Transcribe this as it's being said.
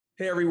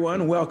Hey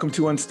everyone, welcome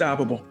to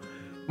Unstoppable.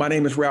 My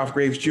name is Ralph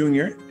Graves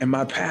Jr., and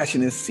my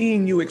passion is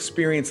seeing you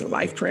experience a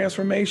life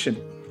transformation.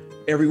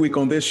 Every week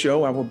on this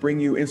show, I will bring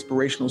you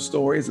inspirational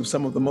stories of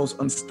some of the most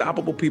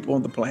unstoppable people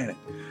on the planet.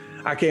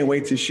 I can't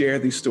wait to share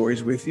these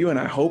stories with you, and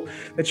I hope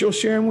that you'll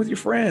share them with your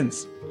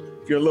friends.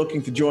 If you're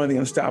looking to join the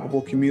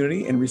Unstoppable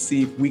community and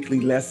receive weekly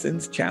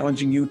lessons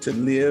challenging you to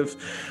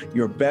live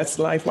your best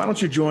life, why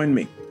don't you join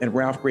me at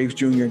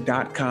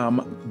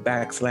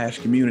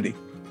ralphgravesjr.com/community.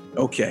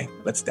 Okay,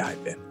 let's dive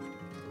in.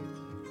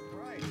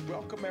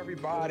 Welcome,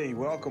 everybody.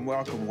 Welcome.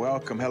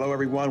 Hello,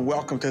 everyone.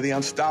 Welcome to the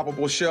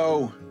Unstoppable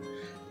Show.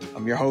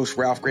 I'm your host,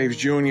 Ralph Graves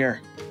Jr.,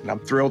 and I'm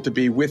thrilled to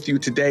be with you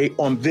today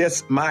on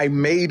this, my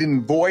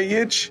maiden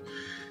voyage.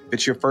 If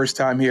it's your first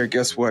time here,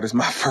 guess what? It's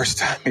my first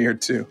time here,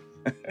 too.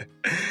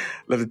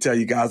 Let me tell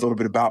you guys a little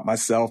bit about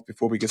myself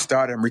before we get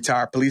started. I'm a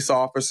retired police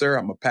officer.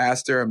 I'm a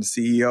pastor. I'm the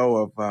CEO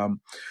of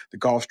the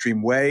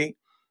Gulfstream Way,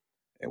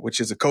 which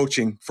is a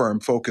coaching firm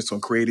focused on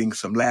creating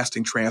some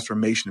lasting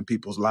transformation in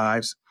people's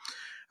lives.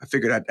 I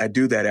figured I'd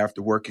do that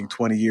after working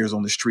 20 years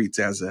on the streets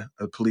as a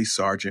police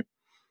sergeant.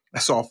 I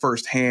saw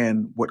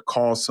firsthand what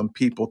caused some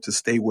people to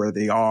stay where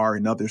they are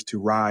and others to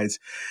rise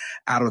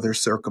out of their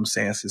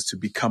circumstances to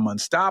become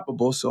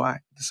unstoppable. So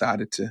I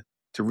decided to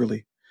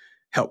really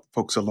help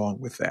folks along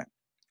with that.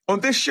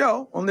 On this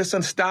show, on this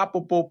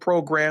Unstoppable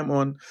program,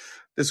 on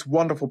this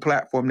wonderful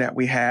platform that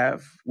we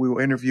have, we will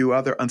interview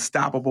other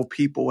unstoppable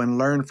people and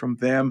learn from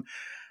them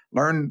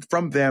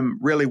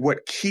really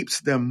what keeps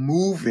them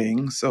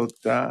moving so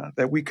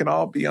that we can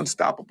all be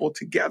unstoppable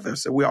together,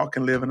 so we all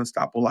can live an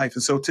unstoppable life.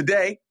 And so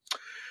today,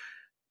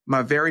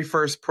 my very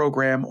first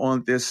program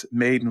on this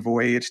maiden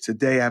voyage,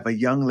 today I have a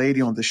young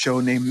lady on the show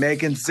named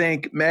Megan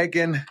Zink.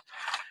 Megan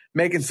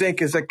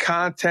Zink is a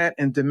content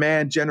and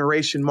demand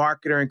generation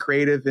marketer and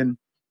creative, and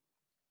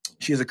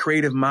she has a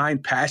creative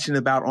mind, passionate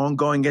about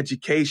ongoing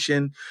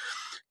education,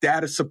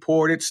 data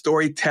supported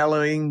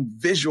storytelling,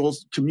 visual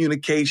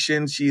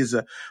communication. She is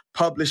a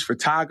published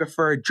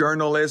photographer,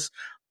 journalist,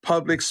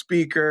 public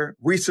speaker,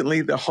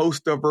 recently the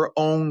host of her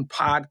own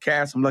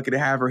podcast. I'm lucky to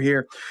have her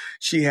here.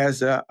 She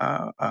has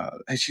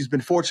she's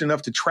been fortunate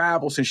enough to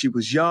travel since she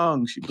was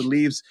young. She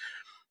believes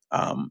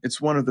it's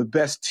one of the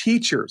best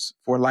teachers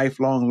for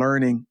lifelong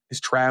learning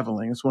is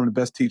traveling. It's one of the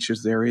best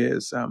teachers there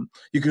is.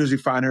 You can usually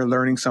find her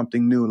learning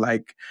something new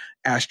like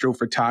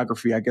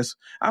astrophotography. I guess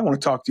I want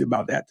to talk to you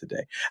about that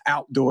today.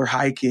 Outdoor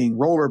hiking,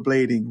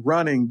 rollerblading,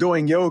 running,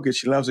 doing yoga.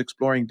 She loves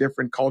exploring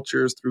different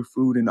cultures through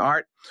food and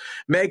art.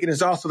 Megan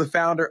is also the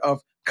founder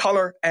of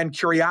Color and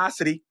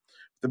Curiosity,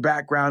 the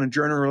background in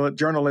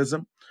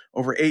journalism.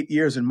 Over 8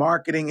 years in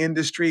marketing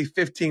industry,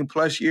 15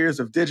 plus years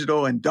of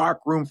digital and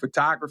darkroom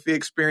photography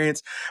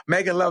experience.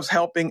 Megan loves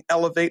helping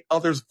elevate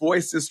others'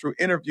 voices through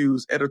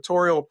interviews,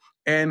 editorial,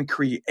 and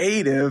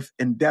creative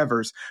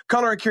endeavors.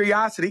 Color and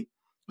Curiosity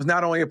was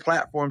not only a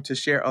platform to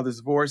share others'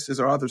 voices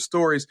or other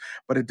stories,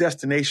 but a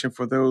destination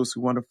for those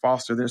who want to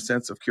foster their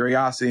sense of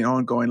curiosity and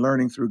ongoing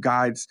learning through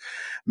guides,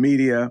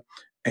 media,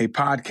 a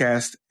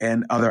podcast,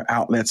 and other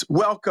outlets.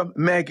 Welcome,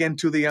 Megan,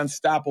 to the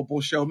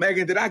Unstoppable Show.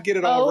 Megan, did I get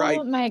it all right?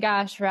 Oh my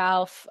gosh,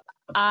 Ralph.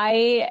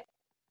 I'm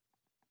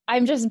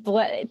just,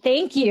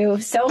 thank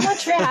you so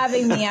much for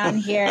having me on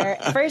here.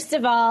 First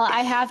of all,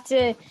 I have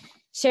to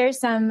share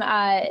some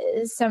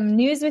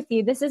news with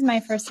you. This is my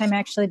first time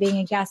actually being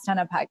a guest on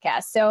a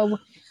podcast. So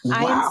wow.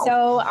 I am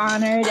so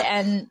honored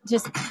and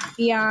just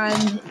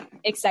beyond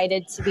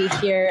excited to be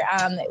here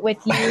with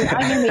you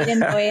on your maiden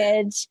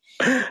voyage.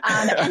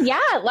 And yeah,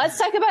 let's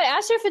talk about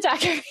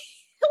astrophotography.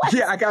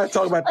 I got to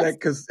talk about that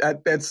because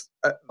that's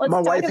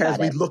my wife has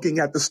me looking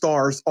at the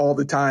stars all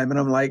the time. And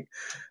I'm like,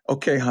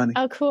 okay, honey.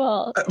 Oh,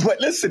 cool. But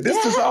listen,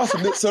 this is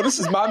awesome. So this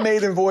is my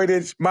maiden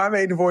voyage,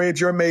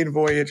 your maiden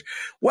voyage.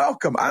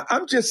 Welcome.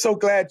 I'm just so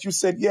glad you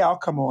said, yeah, I'll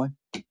come on.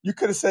 You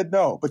could have said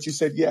no, but you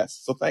said yes.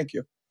 So thank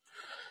you.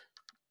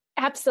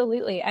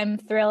 Absolutely. I'm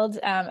thrilled.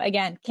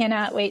 Again,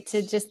 cannot wait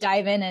to just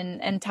dive in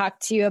and talk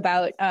to you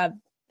about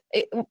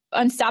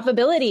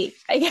unstoppability,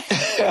 I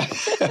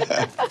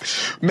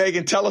guess.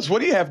 Megan, tell us, what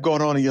do you have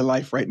going on in your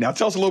life right now?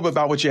 Tell us a little bit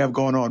about what you have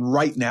going on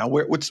right now.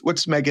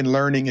 What's Megan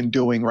learning and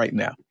doing right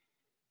now?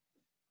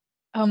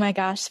 Oh my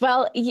gosh.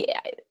 Well, yeah,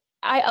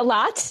 a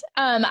lot.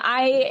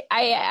 I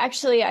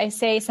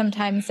say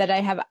sometimes that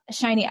I have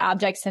shiny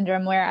object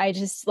syndrome where I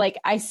just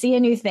I see a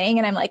new thing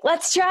and I'm like,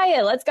 let's try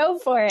it. Let's go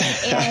for it.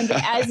 And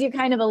as you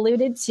kind of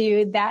alluded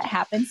to, that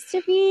happens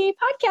to be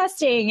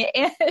podcasting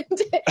and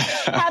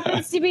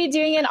happens to be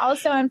doing it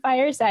also on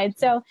Fireside.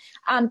 So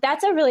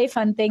that's a really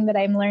fun thing that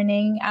I'm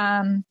learning.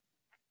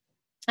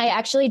 I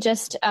actually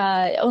just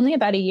only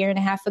about a year and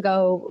a half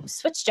ago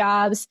switched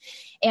jobs,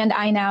 and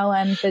I now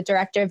am the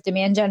director of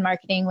demand gen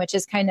marketing, which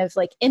is kind of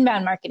like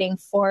inbound marketing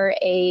for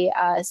a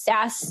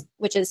SaaS,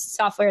 which is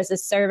software as a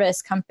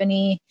service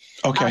company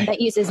that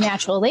uses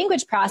natural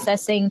language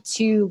processing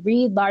to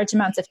read large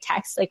amounts of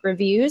text like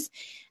reviews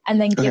and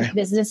then give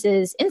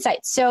businesses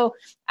insights. So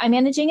I'm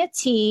managing a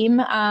team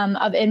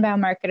of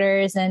inbound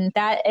marketers, and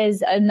that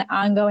is an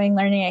ongoing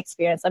learning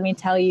experience. Let me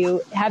tell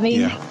you,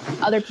 having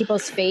other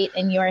people's fate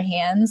in your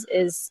hands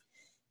is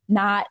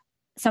not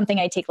something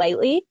I take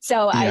lightly.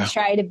 So I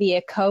try to be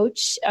a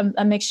coach,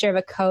 a mixture of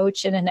a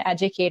coach and an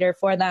educator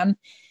for them.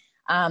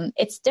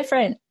 It's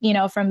different,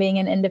 from being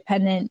an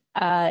independent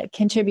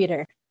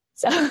contributor.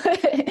 So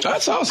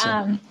that's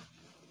awesome.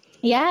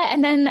 Yeah.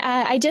 And then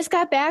I just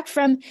got back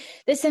from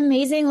this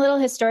amazing little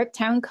historic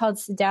town called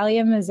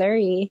Sedalia,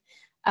 Missouri.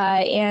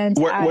 And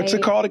what's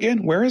it called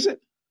again? Where is it?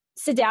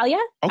 Sedalia.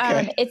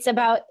 Okay.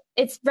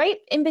 It's right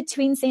in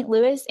between St.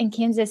 Louis and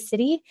Kansas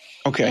City.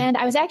 Okay. And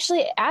I was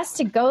actually asked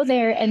to go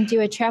there and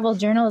do a travel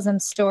journalism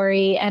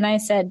story. And I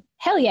said,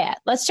 hell yeah,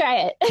 let's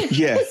try it.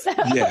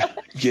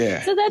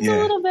 Yeah. So that's a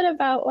little bit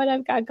about what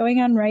I've got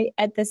going on right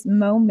at this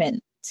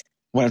moment.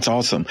 Well, that's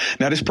awesome.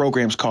 Now, this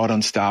program's called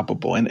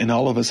Unstoppable, and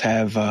all of us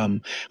have,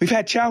 we've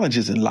had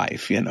challenges in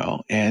life, and,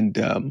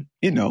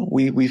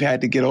 we've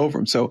had to get over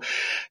them. So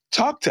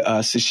talk to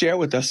us, to share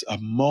with us a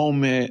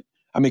moment.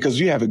 I mean, because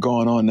you have it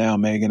going on now,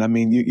 Megan. I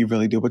mean, you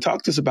really do. But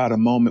talk to us about a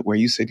moment where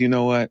you said, you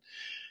know what?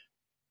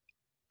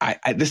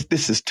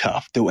 This is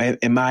tough.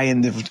 Am I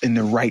in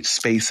the right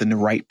space, in the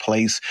right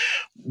place?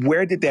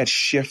 Where did that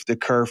shift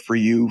occur for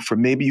you? For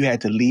maybe you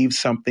had to leave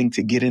something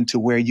to get into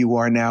where you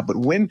are now. But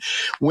when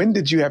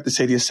did you have to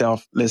say to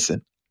yourself,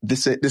 listen,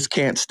 this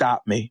can't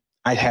stop me.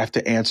 I have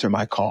to answer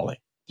my calling.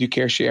 Do you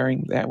care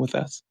sharing that with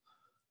us?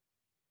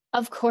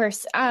 Of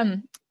course.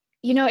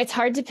 It's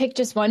hard to pick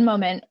just one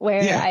moment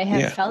where I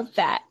have felt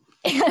that.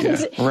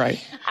 And right.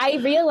 I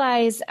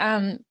realize,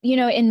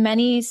 in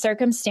many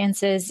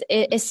circumstances,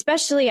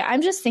 especially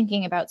I'm just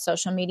thinking about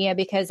social media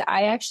because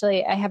I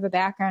have a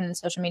background in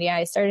social media.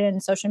 I started in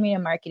social media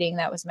marketing.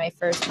 That was my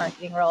first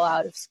marketing role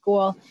out of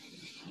school.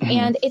 Mm-hmm.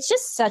 And it's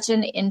just such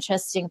an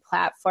interesting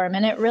platform.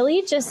 And it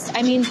really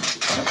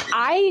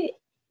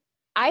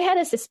I had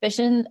a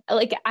suspicion,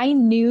 like I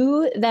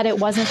knew that it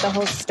wasn't the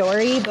whole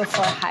story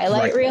before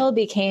highlight reel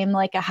became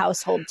like a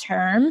household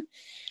term.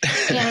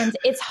 And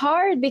it's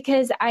hard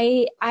because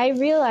I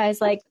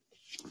realize like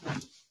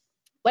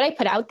what I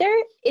put out there,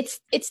 it's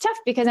tough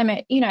because I'm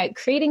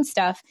creating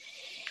stuff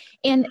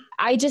and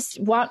I just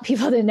want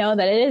people to know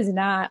that it is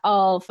not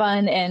all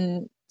fun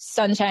and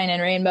sunshine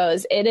and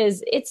rainbows.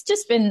 It's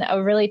just been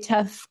a really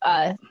tough,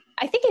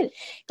 I think it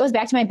goes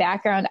back to my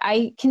background.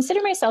 I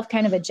consider myself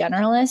kind of a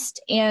generalist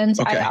and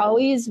I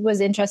always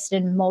was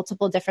interested in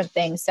multiple different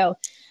things. So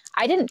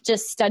I didn't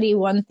just study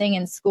one thing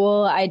in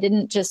school. I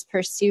didn't just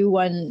pursue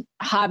one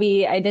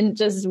hobby. I didn't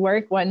just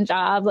work one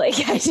job. Like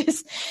I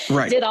just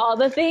did all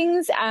the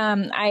things.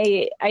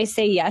 I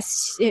say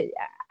yes.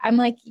 I'm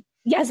like,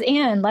 yes,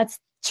 and let's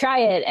try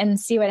it and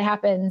see what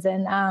happens.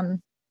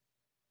 And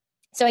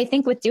so I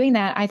think with doing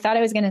that, I thought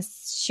I was going to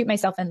shoot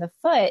myself in the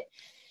foot.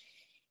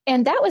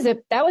 And that was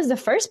the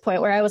first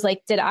point where I was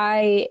like,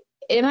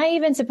 am I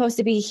even supposed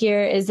to be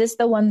here? Is this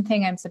the one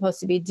thing I'm supposed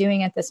to be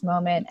doing at this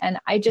moment? And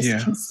I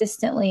just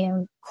consistently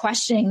am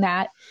questioning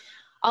that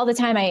all the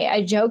time.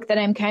 I joke that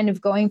I'm kind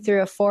of going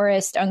through a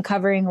forest,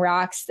 uncovering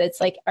rocks.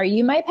 That's like, are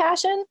you my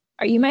passion?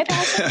 Are you my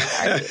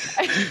passion?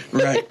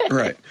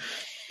 Right.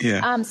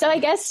 Yeah. So I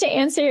guess to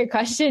answer your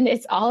question,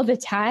 it's all the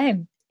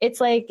time. It's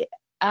like,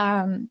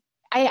 I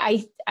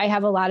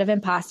have a lot of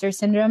imposter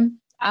syndrome.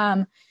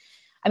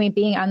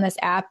 Being on this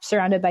app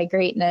surrounded by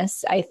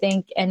greatness, I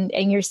think, and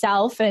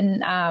yourself.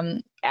 And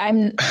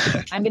I'm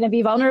going to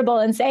be vulnerable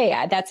and say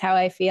that's how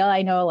I feel.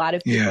 I know a lot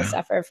of people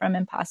suffer from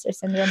imposter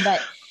syndrome,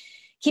 but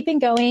keeping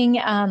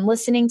going,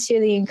 listening to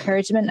the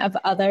encouragement of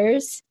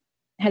others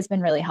has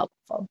been really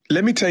helpful.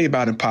 Let me tell you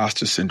about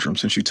imposter syndrome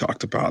since you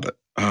talked about it.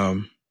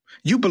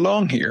 You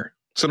belong here,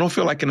 so don't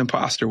feel like an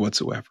imposter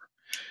whatsoever.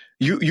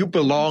 You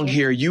belong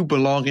here. You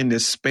belong in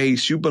this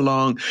space. You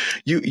belong.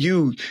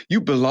 You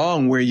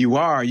belong where you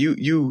are.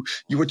 You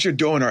what you're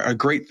doing are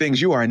great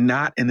things. You are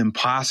not an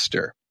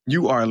imposter.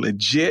 You are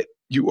legit.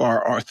 You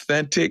are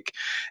authentic.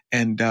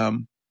 And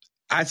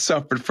I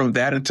suffered from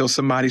that until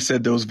somebody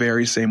said those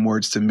very same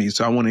words to me.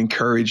 So I want to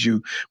encourage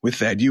you with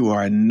that. You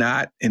are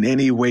not in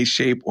any way,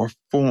 shape, or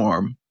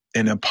form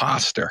an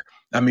imposter.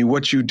 I mean,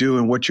 what you do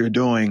and what you're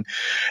doing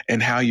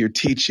and how you're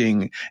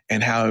teaching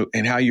and how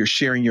you're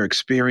sharing your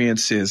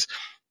experiences.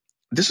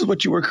 This is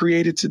what you were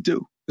created to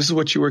do. This is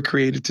what you were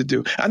created to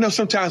do. I know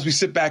sometimes we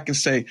sit back and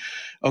say,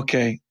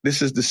 okay,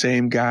 this is the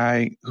same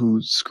guy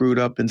who screwed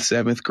up in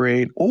 7th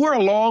grade. Well, we're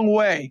a long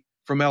way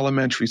from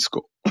elementary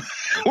school.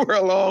 We're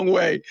a long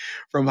way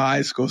from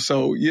high school.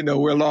 So,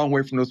 we're a long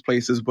way from those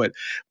places, but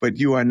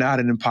you are not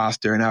an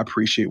imposter. And I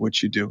appreciate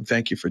what you do.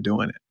 Thank you for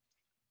doing it.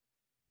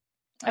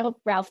 Oh,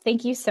 Ralph,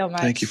 thank you so much.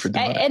 Thank you for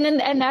doing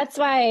it. And that's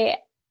why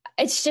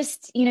it's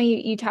just,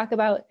 you talk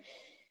about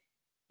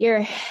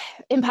your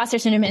imposter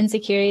syndrome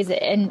insecurities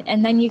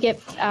and then you get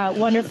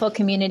wonderful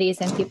communities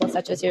and people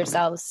such as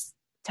yourselves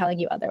telling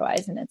you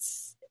otherwise. And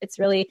it's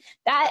really,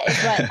 that is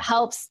what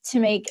helps to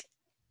make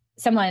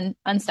someone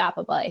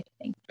unstoppable, I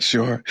think.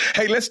 Sure.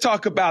 Hey, let's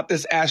talk about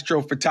this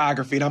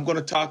astrophotography. And I'm going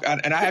to talk,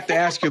 and I have to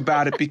ask you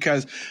about it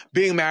because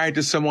being married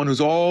to someone who's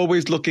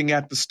always looking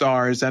at the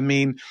stars. I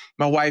mean,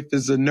 my wife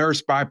is a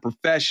nurse by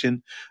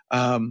profession.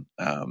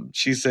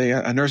 She's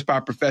a nurse by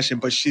profession,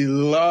 but she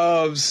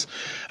loves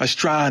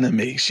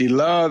astronomy. She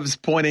loves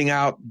pointing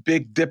out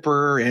Big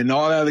Dipper and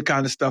all that other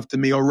kind of stuff to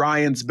me,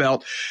 Orion's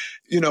belt.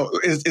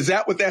 Is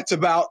that what that's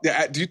about?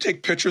 Do you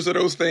take pictures of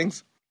those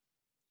things?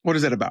 What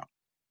is that about?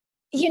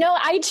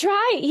 I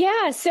try.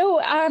 Yeah.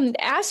 So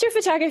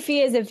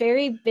astrophotography is a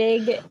very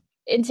big,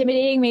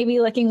 intimidating, maybe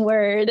looking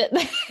word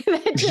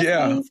that just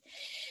means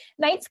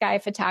night sky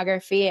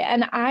photography.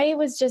 And I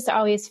was just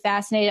always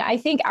fascinated. I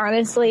think,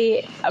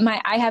 honestly,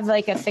 I have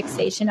like a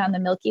fixation on the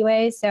Milky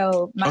Way.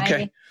 So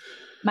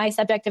my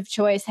subject of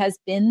choice has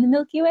been the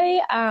Milky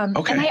Way. And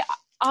I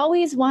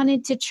always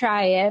wanted to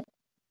try it.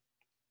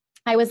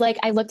 I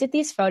looked at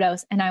these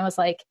photos and I was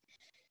like,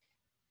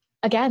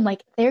 again,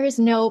 like there is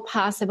no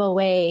possible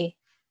way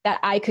that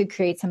I could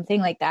create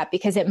something like that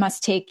because it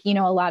must take, a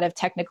lot of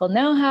technical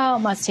know-how, it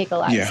must take a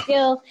lot of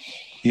skill.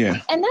 Yeah.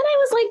 And then I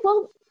was like,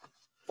 well,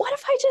 what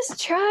if I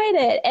just tried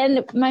it?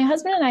 And my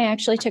husband and I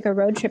actually took a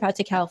road trip out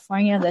to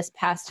California this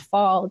past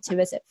fall to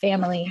visit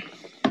family,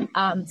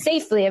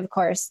 safely, of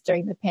course,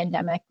 during the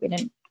pandemic. We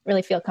didn't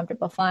really feel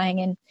comfortable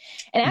flying. And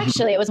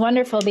actually it was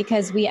wonderful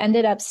because we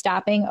ended up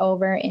stopping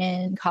over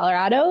in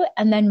Colorado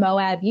and then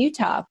Moab,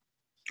 Utah.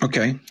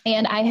 Okay.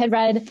 And I had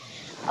read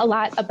a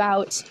lot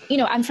about,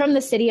 I'm from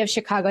the city of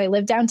Chicago. I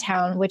live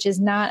downtown, which is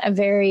not a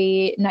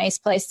very nice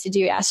place to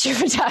do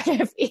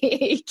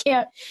astrophotography. You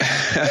can't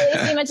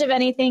really see much of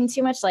anything,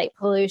 too much light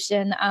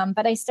pollution.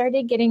 But I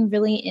started getting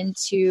really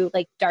into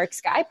like dark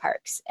sky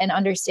parks and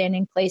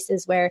understanding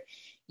places where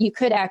you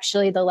could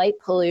actually, the light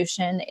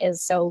pollution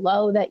is so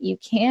low that you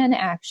can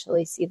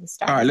actually see the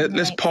stars. All right,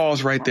 let's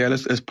pause right there.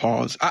 Let's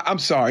pause. I'm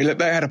sorry.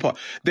 I had to pause.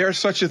 There's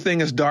such a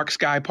thing as dark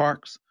sky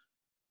parks?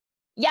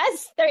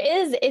 Yes, there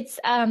is. It's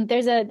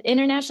there's an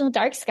International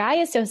Dark Sky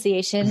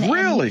Association.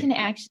 Really?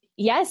 And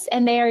yes,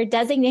 and they are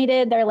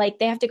designated.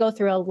 They have to go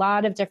through a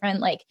lot of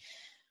different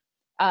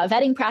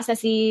vetting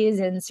processes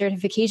and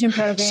certification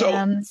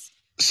programs.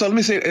 So let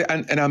me say,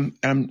 and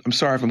I'm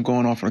sorry if I'm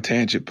going off on a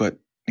tangent, but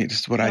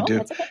this is what I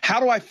do. Okay. How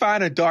do I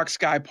find a dark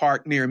sky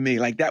park near me?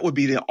 Like that would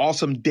be the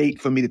awesome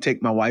date for me to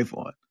take my wife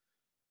on.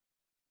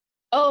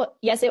 Oh,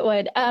 yes, it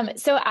would.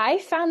 So I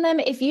found them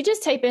if you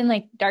just type in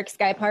like dark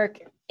sky park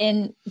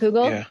in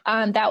Google,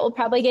 that will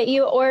probably get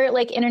you, or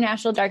like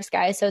International Dark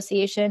Sky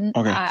Association.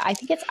 Okay. I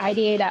think it's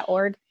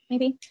IDA.org,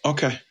 maybe.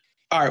 Okay.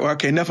 All right. Well,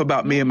 okay. Enough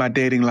about me and my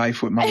dating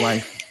life with my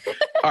wife.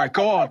 All right.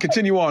 Go on.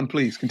 Continue on,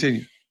 please.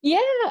 Continue. Yeah.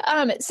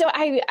 So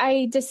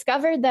I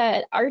discovered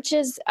that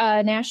Arches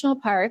National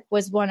Park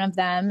was one of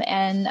them.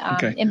 And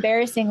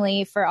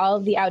embarrassingly, for all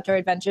of the outdoor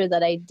adventure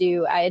that I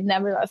do, I had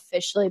never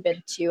officially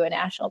been to a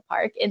national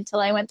park until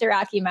I went to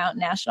Rocky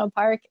Mountain National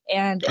Park.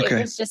 And it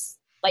was just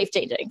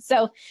life-changing.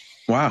 So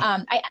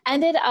wow.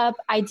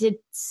 I did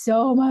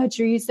so much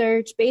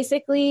research.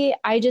 Basically,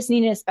 I just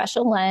needed a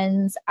special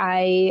lens.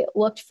 I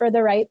looked for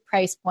the right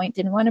price point,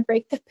 didn't want to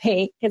break the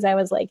bank because I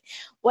was like,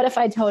 what if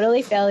I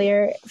totally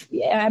failure?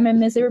 I'm a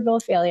miserable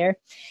failure.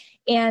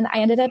 And I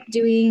ended up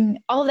doing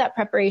all of that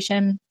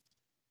preparation.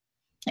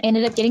 I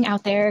ended up getting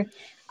out there.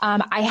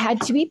 I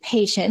had to be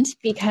patient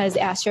because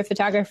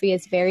astrophotography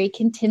is very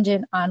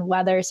contingent on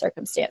weather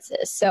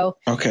circumstances. So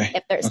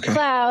if there's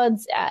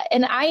clouds,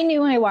 and I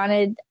knew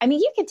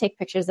you could take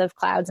pictures of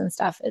clouds and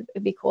stuff.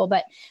 It'd be cool,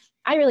 but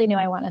I really knew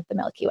I wanted the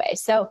Milky Way.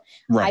 So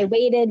I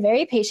waited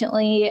very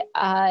patiently.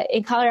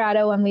 In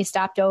Colorado, when we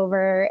stopped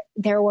over,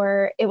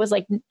 it was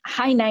like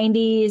high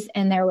 90s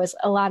and there was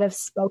a lot of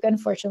smoke,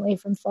 unfortunately,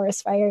 from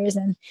forest fires.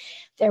 And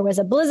there was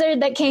a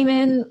blizzard that came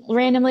in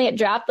randomly. It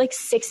dropped like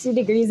 60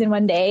 degrees in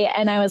one day.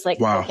 And I was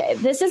like, okay,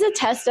 this is a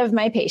test of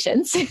my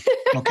patience.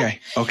 Okay.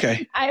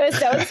 I was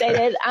so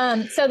excited.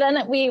 So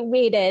then we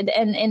waited.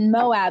 And in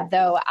Moab,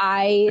 though,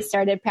 I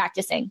started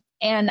practicing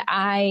and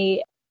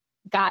I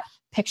got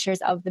pictures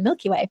of the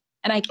Milky Way.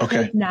 And I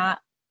could not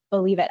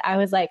believe it. I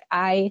was like,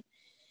 I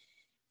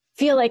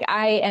feel like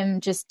I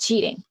am just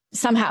cheating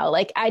somehow.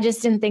 Like, I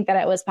just didn't think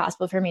that it was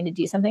possible for me to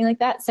do something like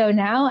that. So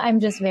now I'm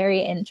just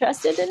very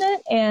interested in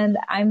it. And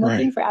I'm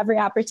looking for every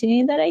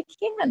opportunity that I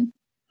can.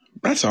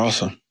 That's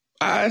awesome.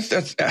 I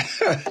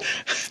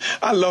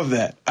love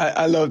that.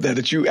 I love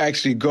that you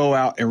actually go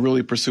out and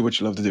really pursue what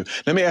you love to do.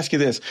 Let me ask you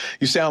this.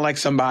 You sound like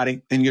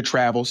somebody in your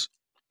travels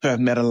who have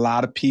met a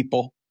lot of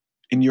people.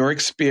 In your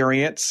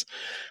experience,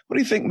 what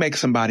do you think makes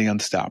somebody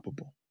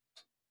unstoppable?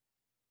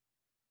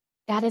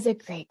 That is a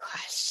great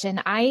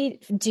question. I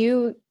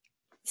do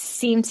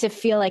seem to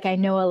feel like I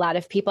know a lot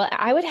of people.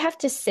 I would have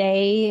to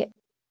say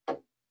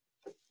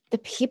the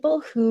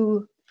people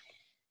who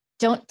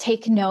don't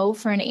take no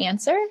for an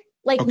answer.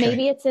 Like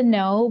maybe it's a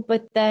no,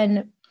 but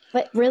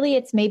really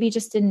it's maybe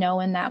just a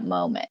no in that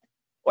moment.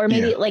 Or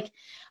maybe like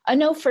a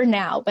no for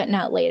now, but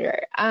not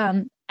later.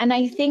 And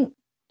I think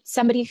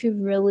somebody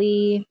who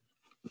really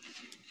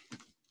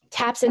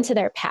taps into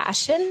their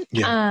passion.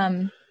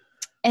 And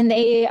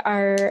they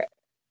are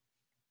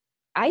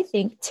I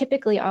think,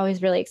 typically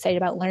always really excited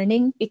about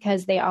learning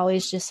because they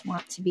always just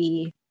want to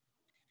be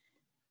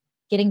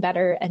getting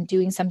better and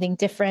doing something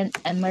different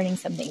and learning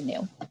something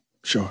new.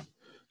 Sure.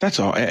 That's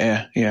all.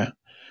 Yeah.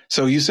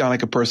 So you sound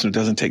like a person who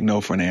doesn't take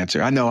no for an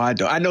answer. I know I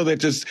don't. I know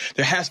that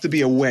there has to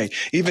be a way.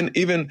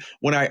 Even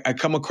when I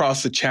come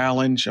across a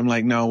challenge, I'm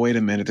like, no, wait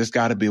a minute. There's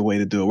got to be a way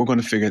to do it. We're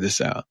going to figure this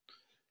out.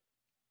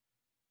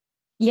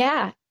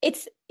 Yeah,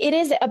 it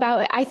is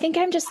about, I think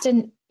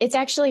it's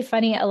actually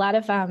funny. A lot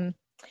of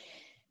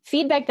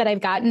feedback that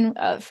I've gotten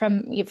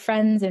from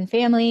friends and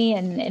family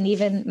and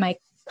even my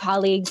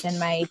colleagues and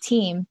my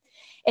team.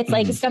 It's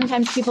like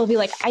sometimes people will be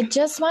like, I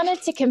just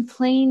wanted to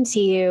complain to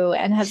you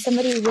and have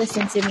somebody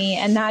listen to me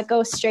and not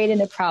go straight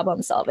into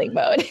problem solving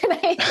mode.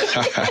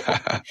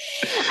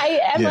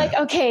 I'm like,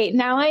 okay,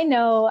 now I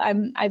know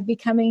I'm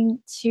becoming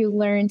to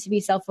learn to be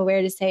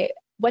self-aware to say,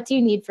 what do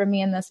you need from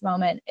me in this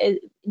moment? Do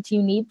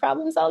you need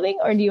problem solving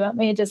or do you want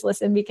me to just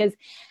listen? Because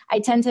I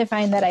tend to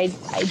find that I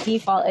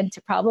default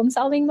into problem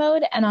solving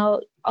mode and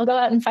I'll go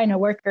out and find a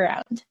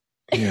workaround.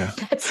 Yeah.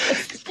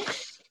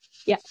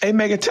 Yeah. Hey,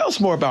 Megan, tell us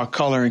more about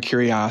color and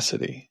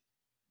curiosity.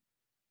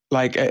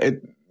 Like,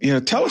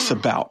 tell us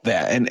about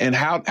that and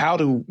how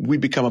do we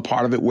become a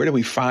part of it? Where do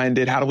we find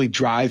it? How do we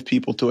drive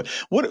people to it?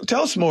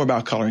 Tell us more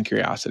about color and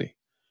curiosity.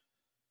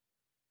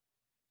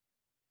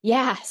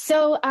 Yeah.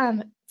 So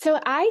I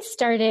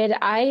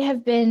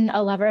have been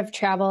a lover of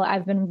travel.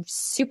 I've been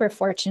super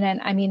fortunate.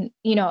 I mean,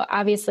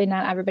 obviously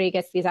not everybody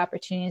gets these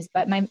opportunities,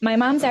 but my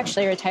mom's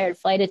actually a retired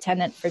flight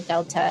attendant for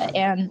Delta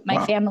and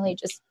my family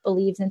just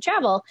believes in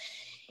travel.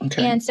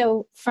 Okay. And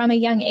so from a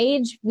young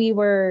age, we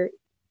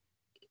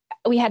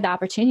had the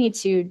opportunity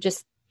to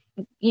just,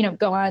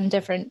 go on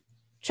different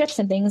trips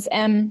and things.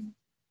 And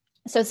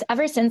so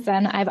ever since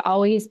then, I've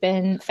always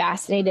been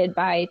fascinated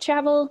by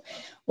travel,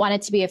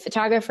 wanted to be a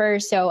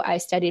photographer. So I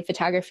studied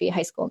photography,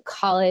 high school and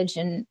college,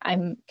 and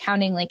I'm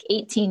counting like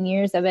 18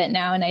 years of it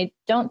now. And I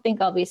don't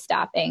think I'll be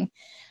stopping.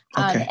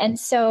 Okay. And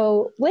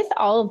so with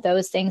all of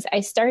those things,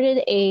 I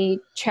started a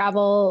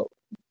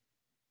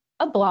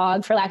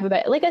blog, for lack of a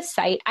better, like a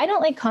site. I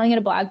don't like calling it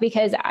a blog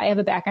because I have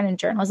a background in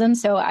journalism.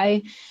 So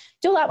I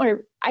do a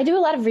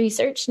lot of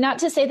research, not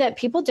to say that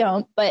people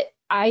don't, but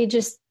I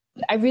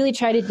really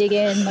try to dig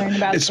in, learn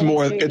about it's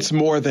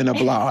more than a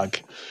blog.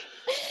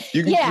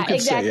 You can exactly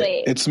say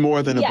it. It's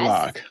more than a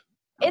blog.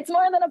 It's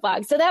more than a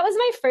blog. So that was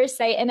my first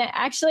site. And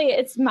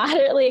it's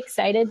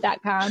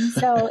moderatelyexcited.com.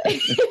 So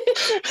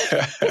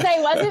because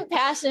I wasn't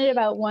passionate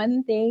about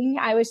one thing,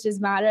 I was just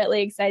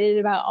moderately excited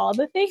about all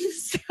the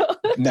things. So.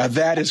 Now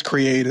that is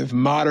creative,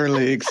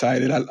 moderately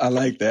excited. I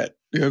like that.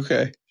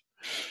 Okay.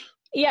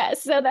 Yeah.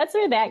 So that's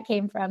where that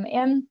came from.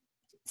 And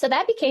so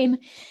that became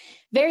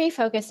very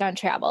focused on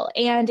travel.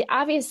 And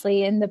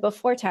obviously in the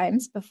before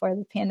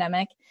the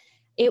pandemic,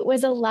 it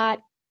was a lot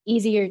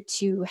easier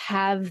to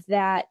have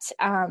that.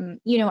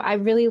 I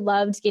really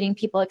loved getting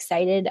people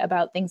excited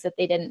about things that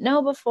they didn't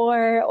know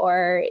before,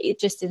 or it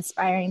just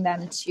inspiring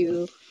them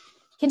to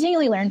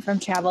continually learn from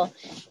travel.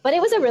 But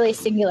it was a really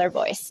singular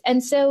voice.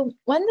 And so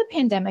when the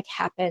pandemic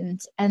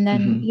happened, and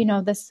then,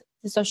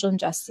 the social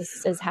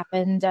injustices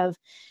happened of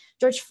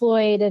George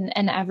Floyd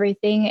and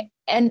everything.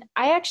 And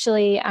I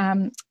actually,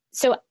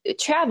 so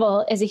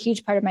travel is a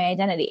huge part of my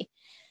identity.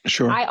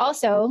 Sure. I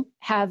also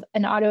have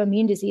an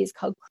autoimmune disease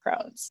called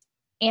Crohn's.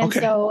 And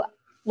so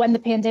when the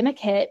pandemic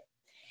hit,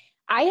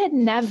 I had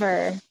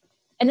never,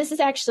 and this is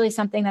actually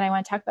something that I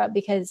want to talk about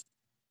because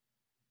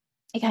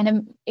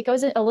it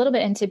goes a little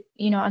bit into,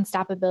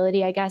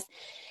 unstoppability, I guess.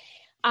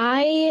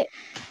 I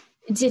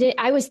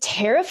was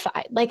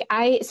terrified.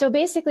 So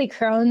basically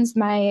Crohn's,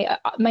 my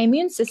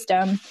immune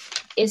system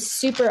is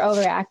super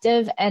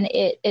overactive, and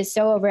it is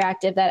so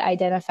overactive that it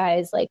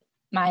identifies like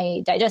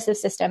my digestive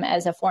system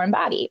as a foreign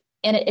body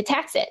and it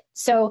attacks it.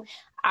 So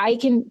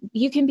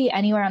you can be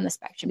anywhere on the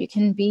spectrum. You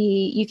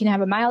can have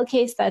a mild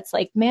case that's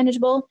like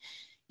manageable.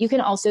 You can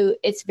also,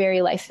 it's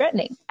very life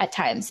threatening at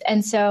times.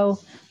 And so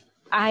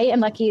I am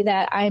lucky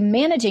that I'm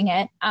managing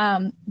it.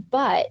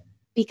 But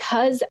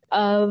because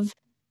of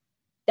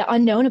the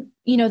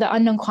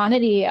unknown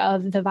quantity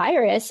of the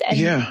virus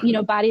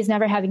and, bodies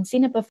never having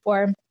seen it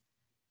before,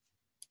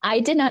 I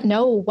did not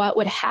know what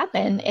would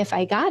happen if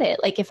I got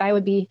it. Like if I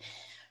would be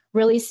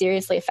really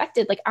seriously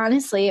affected. Like,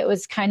 honestly, it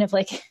was kind of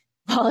like,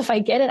 well, if I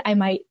get it, I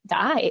might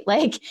die.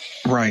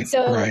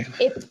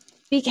 It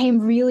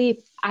became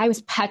I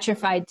was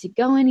petrified to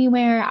go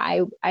anywhere.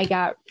 I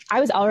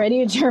was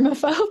already a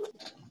germaphobe.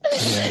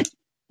 Yeah.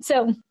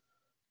 So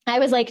I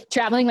was like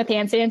traveling with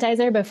hand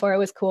sanitizer before it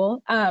was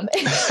cool. Always.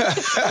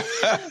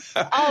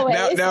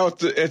 Now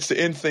it's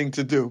the in thing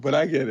to do, but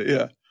I get it.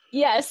 Yeah.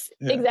 Yes,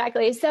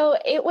 exactly. So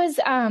it was,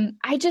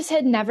 I just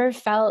had never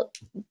felt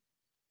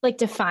like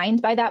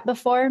defined by that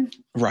before.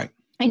 Right.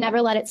 I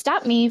never let it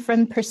stop me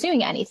from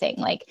pursuing anything,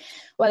 like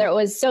whether it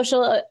was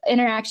social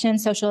interaction,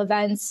 social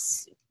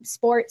events,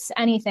 sports,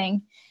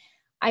 anything.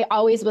 I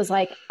always was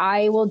like,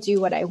 I will do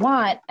what I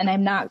want, and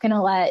I'm not going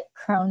to let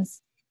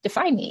Crohn's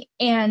define me.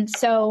 And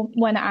so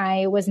when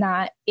I was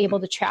not able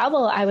to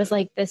travel, I was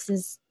like, this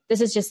is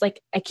just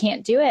like, I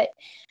can't do it.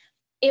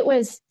 it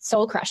was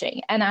soul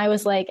crushing. And I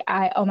was like,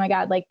 oh my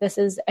God, like this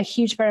is a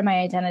huge part of my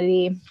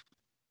identity.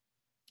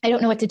 I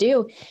don't know what to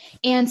do.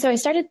 And so I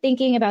started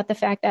thinking about the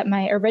fact that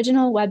my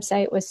original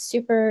website was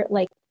super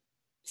like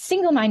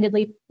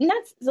single-mindedly,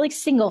 not like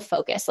single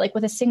focus, like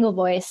with a single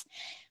voice,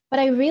 but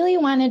I really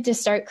wanted to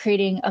start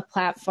creating a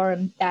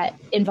platform that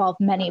involved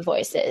many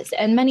voices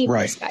and many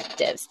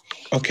perspectives.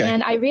 Okay.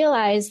 And I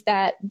realized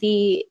that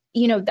the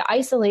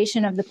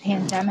isolation of the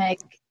pandemic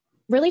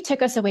really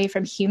took us away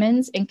from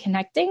humans and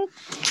connecting.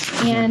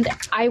 And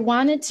I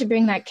wanted to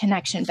bring that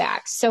connection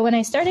back. So when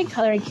I started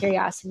Color and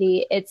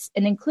Curiosity, it's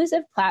an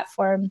inclusive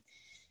platform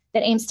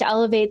that aims to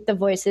elevate the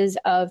voices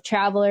of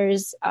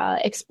travelers,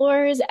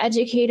 explorers,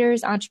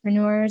 educators,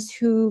 entrepreneurs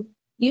who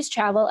use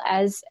travel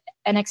as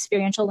an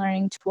experiential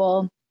learning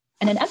tool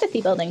and an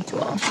empathy building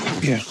tool.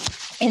 Yeah.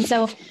 And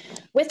so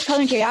with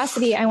Color and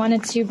Curiosity, I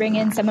wanted to bring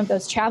in some of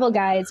those travel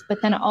guides,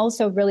 but then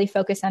also really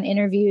focus on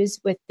interviews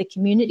with the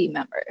community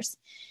members,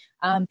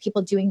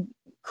 people doing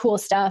cool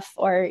stuff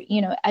or,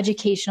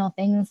 educational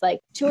things like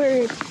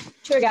tour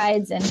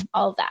guides and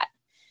all of that.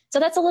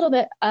 So that's a little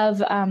bit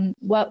of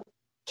what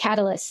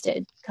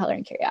catalysted Color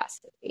and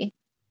Curiosity.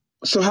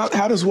 So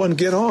how does one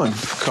get on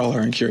Color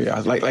and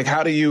Curiosity? Like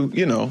how do you,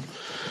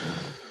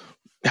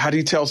 how do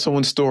you tell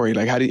someone's story?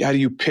 Like how do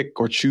you pick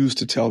or choose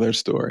to tell their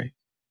story?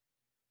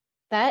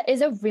 That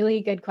is a really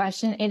good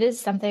question. It is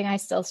something I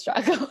still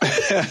struggle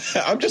with.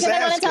 I'm just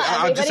asking.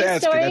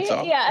 That's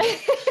all. Yeah.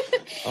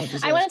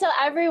 I want to tell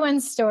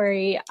everyone's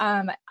story.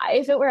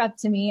 If it were up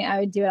to me, I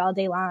would do it all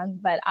day long,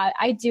 but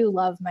I do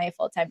love my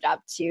full-time job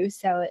too.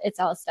 So it's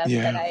all stuff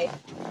that I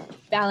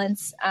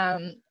balance.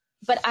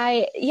 But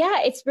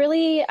it's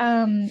really,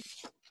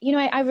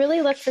 I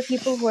really look for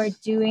people who are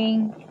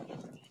doing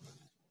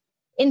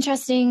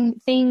interesting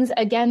things,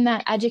 again,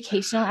 that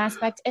educational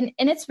aspect. And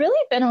it's really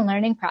been a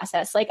learning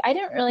process. Like I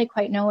didn't really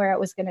quite know where it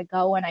was going to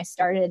go when I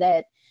started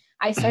it.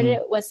 I started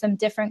it with some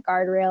different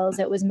guardrails.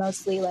 It was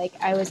mostly like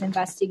I was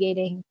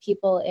investigating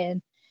people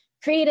in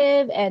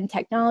creative and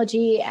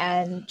technology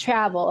and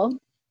travel.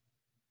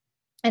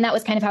 And that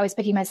was kind of how I was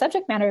picking my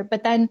subject matter.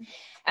 But then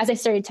as I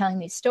started telling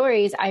these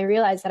stories, I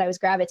realized that I was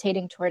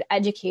gravitating toward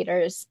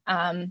educators,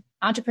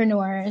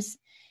 entrepreneurs,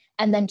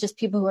 and then just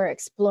people who are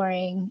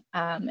exploring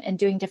and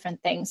doing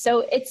different things. So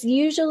it's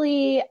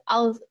usually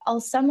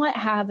I'll somewhat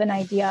have an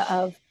idea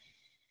of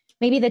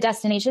maybe the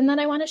destination that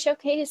I want to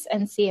showcase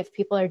and see if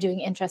people are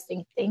doing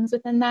interesting things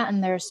within that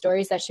and there are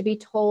stories that should be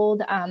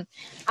told.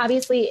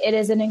 Obviously, it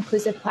is an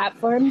inclusive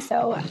platform.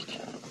 So,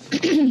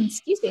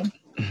 excuse me.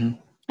 Mm-hmm.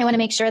 I want to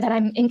make sure that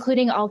I'm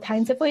including all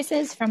kinds of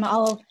voices from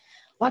all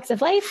walks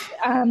of life.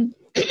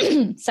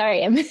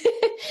 Sorry, I'm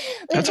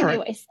losing my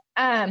voice.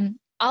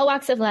 All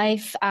walks of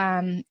life,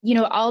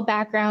 all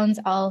backgrounds,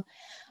 all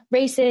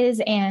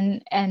races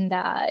and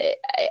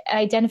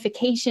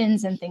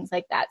identifications and things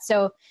like that.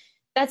 So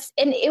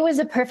and it was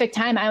a perfect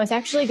time. I was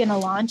actually going to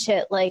launch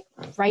it like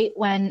right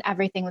when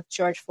everything with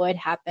George Floyd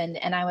happened.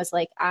 And I was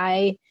like,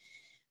 I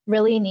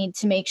really need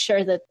to make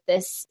sure that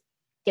this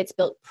gets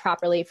built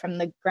properly from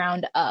the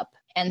ground up.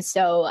 And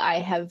so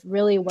I have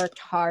really worked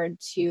hard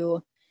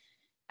to,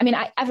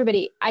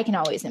 I can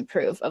always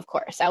improve, of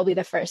course. I'll be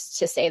the first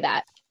to say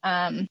that.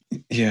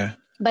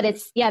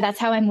 But that's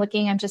how I'm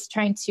looking. I'm just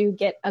trying to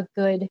get a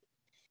good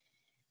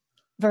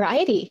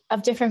variety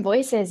of different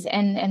voices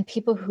and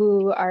people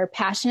who are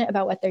passionate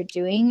about what they're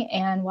doing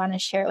and want to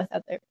share it with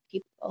other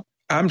people.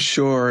 I'm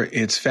sure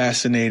it's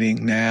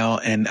fascinating now,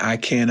 and I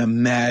can't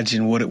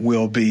imagine what it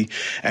will be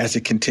as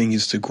it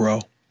continues to grow.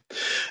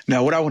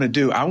 Now, what I want to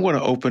do, I want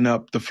to open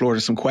up the floor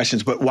to some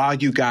questions. But while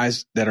you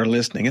guys that are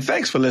listening, and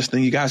thanks for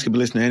listening, you guys could be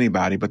listening to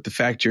anybody, but the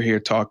fact you're here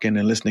talking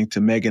and listening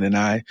to Megan and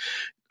I,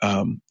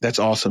 that's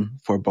awesome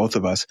for both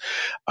of us.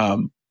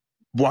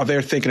 While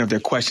they're thinking of their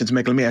questions,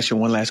 Megan, let me ask you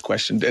one last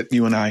question that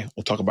you and I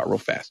will talk about real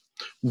fast.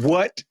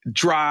 What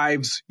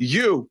drives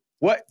you?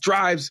 What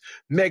drives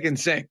Megan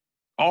Zink?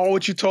 All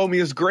what you told me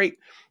is great.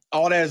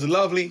 All that is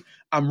lovely.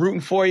 I'm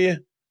rooting for you.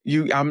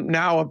 I'm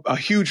now a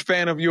huge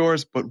fan of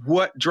yours, but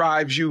what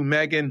drives you,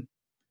 Megan?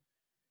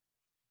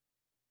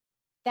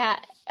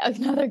 That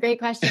another great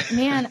question,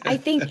 man. I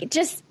think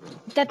just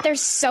that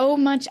there's so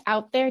much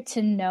out there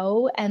to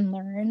know and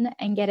learn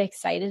and get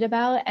excited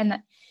about, and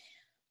that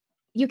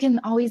you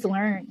can always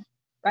learn,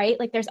 right?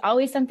 Like there's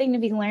always something to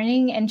be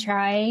learning and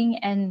trying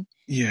and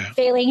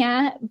failing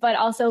at, but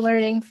also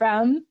learning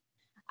from.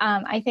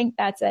 I think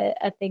that's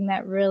a thing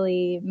that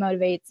really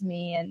motivates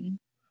me and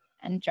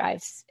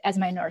drives as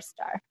my North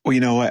Star. Well, you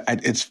know what?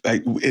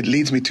 It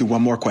leads me to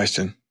one more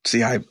question.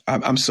 See,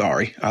 I'm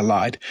sorry. I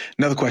lied.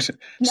 Another question.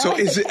 No. So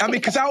is it,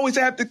 because I always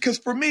have to, because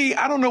for me,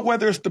 I don't know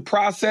whether it's the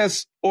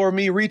process or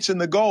me reaching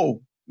the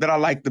goal that I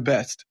like the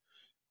best.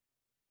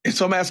 And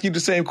so I'm asking you the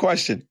same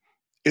question.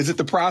 Is it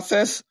the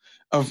process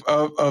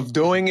of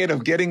doing it,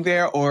 of getting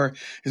there, or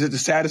is it the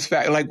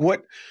satisfaction? Like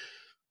what?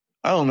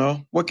 I don't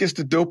know. What gets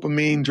the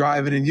dopamine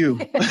driving in you?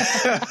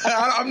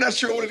 I'm not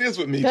sure what it is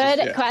with me.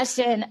 Good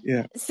question.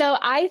 Yeah. So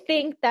I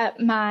think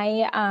that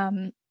my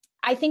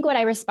I think what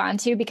I respond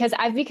to, because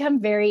I've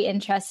become very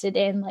interested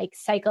in like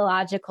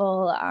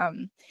psychological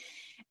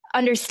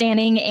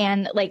understanding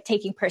and like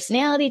taking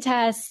personality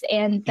tests.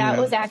 And that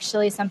was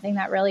actually something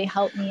that really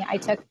helped me. I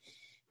took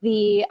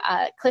the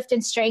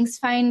Clifton Strengths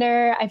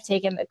Finder. I've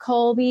taken the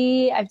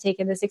Colby. I've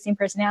taken the 16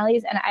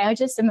 personalities. And I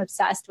just am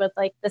obsessed with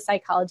like the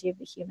psychology of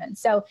the human.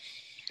 So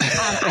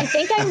I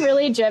think I'm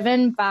really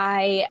driven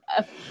by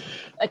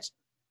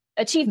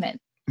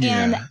achievement.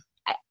 And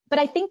but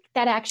I think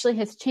that actually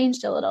has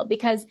changed a little,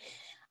 because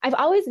I've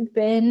always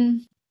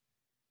been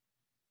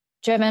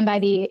driven by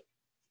the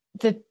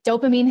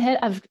dopamine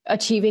hit of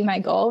achieving my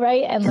goal,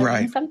 right? And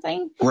learning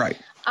something. Right.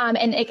 And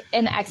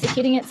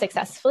executing it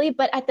successfully.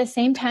 But at the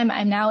same time,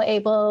 I'm now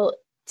able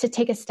to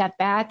take a step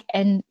back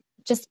and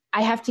just,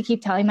 I have to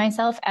keep telling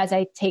myself as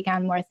I take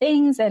on more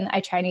things and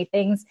I try new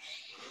things,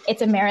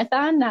 it's a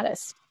marathon, not a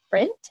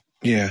sprint.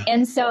 Yeah.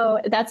 And so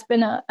that's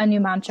been a new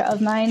mantra of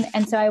mine.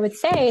 And so I would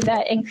say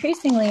that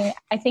increasingly,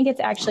 I think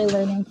it's actually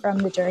learning from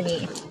the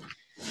journey.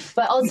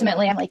 But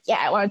ultimately, I'm like, yeah,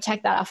 I want to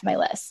check that off my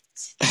list.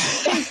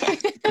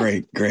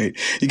 Great.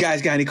 You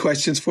guys got any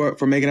questions for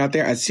Megan out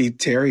there? I see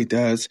Terry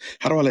does.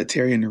 How do I let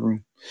Terry in the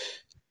room?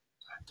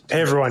 Hey,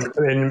 everyone.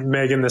 And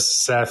Megan, this is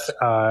Seth.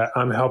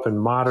 I'm helping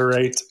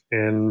moderate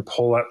and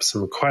pull up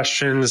some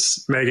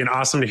questions. Megan,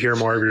 awesome to hear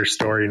more of your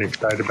story and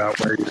excited about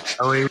where you're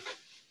going.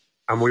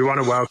 We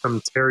want to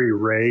welcome Terry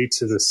Ray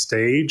to the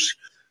stage.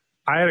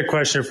 I had a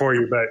question for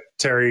you, but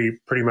Terry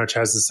pretty much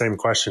has the same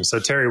question. So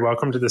Terry,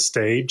 welcome to the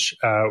stage.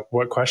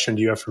 What question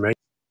do you have for Megan?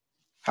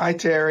 Hi,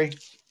 Terry.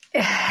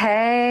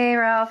 Hey,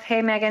 Ralph.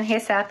 Hey, Megan. Hey,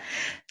 Seth.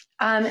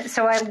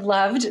 So I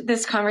loved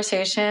this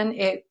conversation.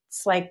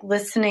 It's like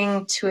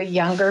listening to a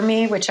younger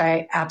me, which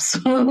I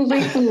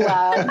absolutely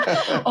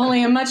love,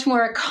 only a much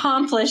more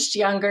accomplished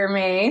younger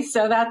me.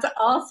 So that's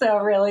also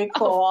really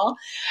cool.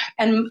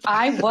 And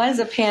I was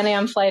a Pan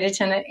Am flight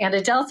attendant and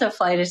a Delta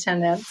flight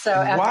attendant. So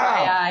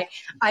FYI,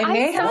 I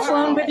may have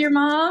flown with your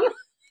mom.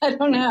 I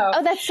don't know.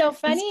 Oh, that's so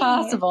funny. It's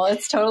possible.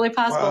 It's totally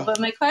possible. Wow. But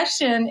my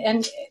question,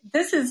 and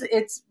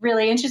it's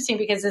really interesting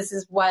because this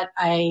is what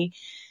I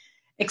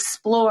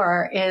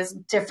explore is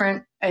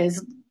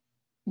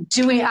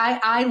doing.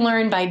 I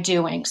learn by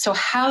doing. So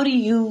how do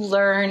you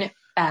learn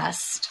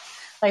best?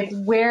 Like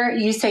where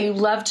you say you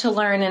love to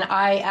learn, and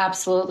I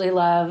absolutely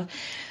love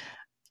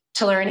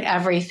to learn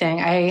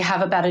everything. I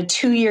have about a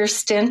 2-year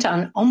stint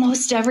on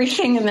almost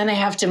everything, and then I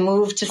have to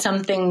move to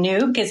something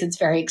new because it's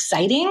very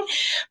exciting.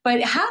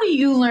 But how do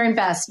you learn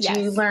best? Yes.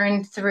 Do you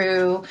learn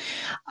through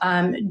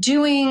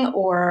doing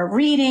or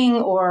reading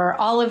or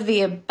all of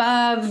the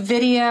above,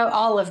 video,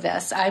 all of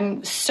this?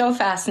 I'm so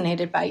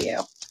fascinated by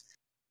you.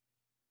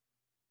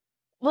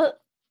 Well,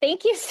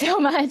 thank you so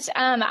much.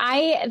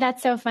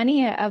 That's so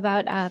funny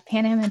about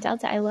Pan Am and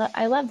Delta.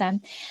 I love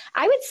them.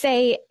 I would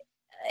say,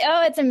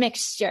 it's a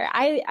mixture.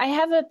 I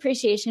have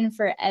appreciation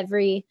for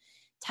every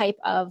type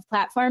of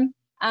platform.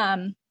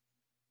 But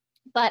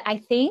I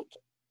think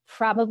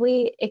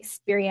probably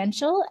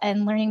experiential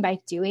and learning by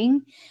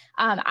doing.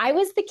 I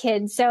was the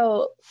kid,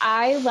 so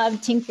I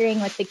loved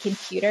tinkering with the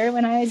computer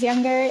when I was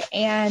younger.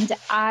 And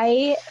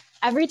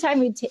every time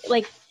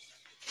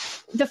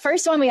the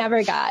first one we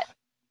ever got,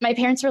 my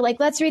parents were like,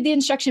 let's read the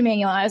instruction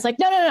manual. I was like,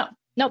 no.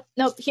 Nope.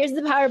 Here's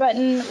the power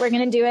button. We're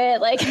going to do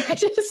it. Like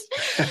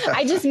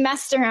I just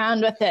messed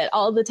around with it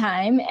all the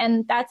time.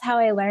 And that's how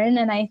I learn.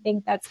 And I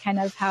think that's kind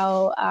of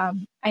how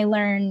I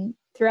learn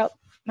throughout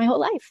my whole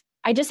life.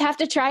 I just have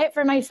to try it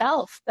for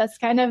myself. That's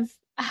kind of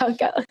how it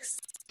goes.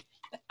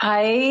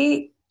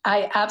 I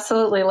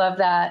absolutely love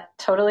that.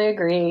 Totally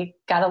agree.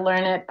 Got to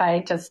learn it by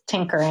just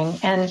tinkering.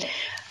 And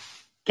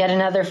yet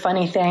another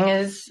funny thing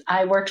is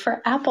I worked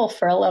for Apple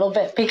for a little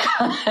bit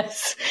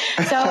because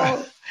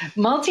so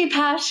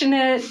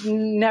multi-passionate,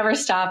 never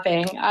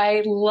stopping.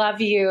 I love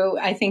you.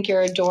 I think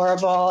you're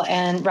adorable.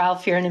 And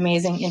Ralph, you're an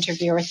amazing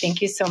interviewer.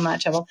 Thank you so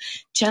much. I will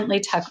gently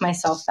tuck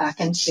myself back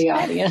into the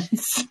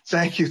audience.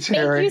 Thank you,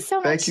 Terry. Thank you so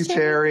much. Thank you,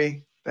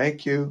 Terry.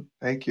 Thank you.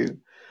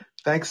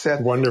 Thanks,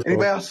 Seth. Wonderful.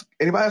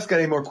 Anybody else got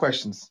any more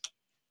questions?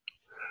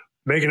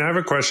 Megan, I have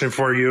a question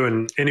for you,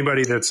 and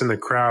anybody that's in the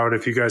crowd,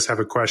 if you guys have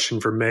a question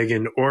for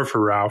Megan or for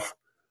Ralph,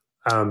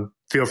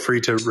 feel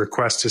free to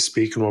request to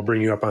speak and we'll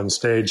bring you up on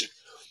stage.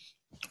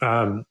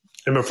 And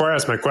before I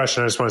ask my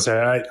question, I just want to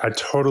say I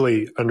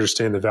totally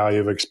understand the value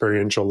of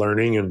experiential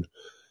learning.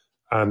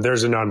 And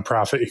there's a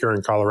nonprofit here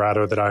in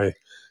Colorado that I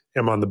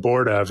am on the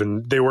board of,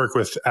 and they work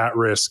with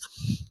at-risk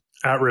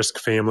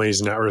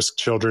families and at-risk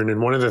children.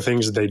 And one of the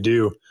things that they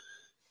do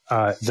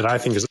that I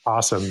think is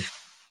awesome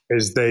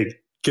is they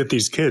get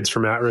these kids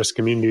from at-risk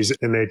communities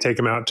and they take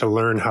them out to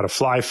learn how to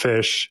fly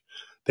fish.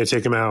 They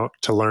take them out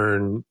to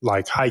learn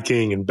like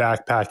hiking and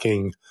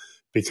backpacking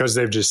because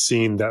they've just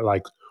seen that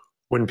like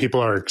when people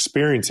are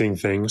experiencing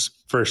things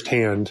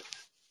firsthand,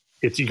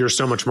 you're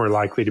so much more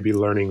likely to be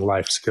learning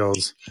life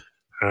skills.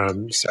 So I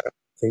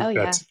think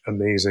that's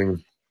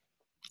amazing.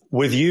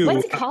 With you,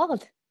 what's it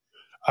called?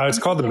 It's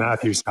called the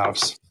Matthews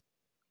House.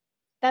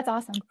 That's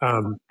awesome.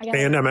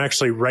 And I'm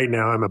actually right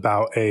now I'm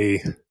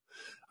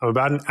I'm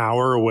about an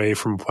hour away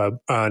from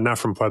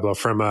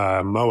from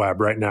Moab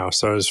right now.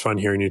 So it was fun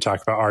hearing you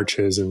talk about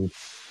arches and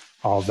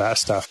all of that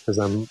stuff because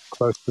I'm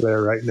close to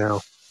there right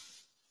now.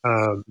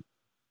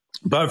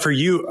 But for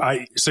you,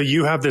 so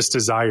you have this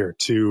desire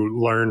to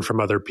learn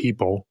from other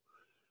people,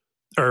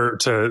 or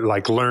to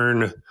like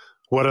learn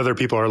what other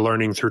people are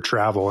learning through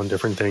travel and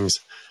different things.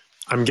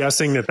 I'm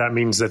guessing that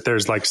means that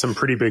there's like some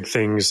pretty big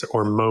things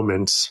or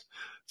moments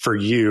for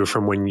you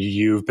from when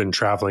you've been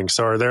traveling.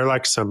 So are there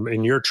like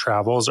in your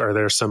travels, are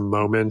there some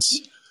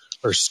moments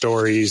or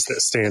stories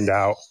that stand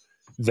out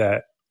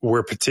that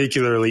were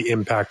particularly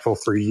impactful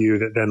for you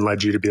that then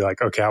led you to be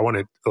like, okay, I want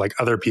to, like,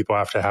 other people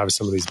have to have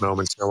some of these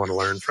moments and I want to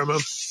learn from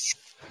them?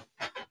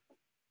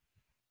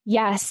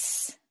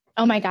 Yes.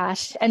 Oh my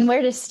gosh. And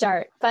where to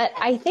start? But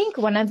I think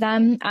one of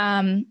them,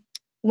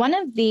 one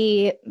of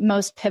the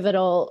most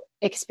pivotal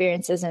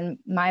experiences in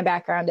my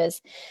background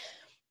is,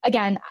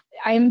 again,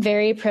 I'm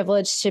very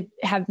privileged to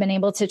have been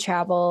able to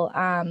travel.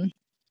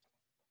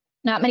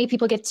 Not many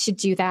people get to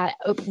do that.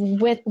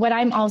 With what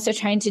I'm also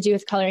trying to do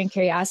with Coloring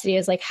Curiosity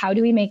is like, how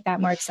do we make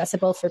that more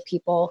accessible for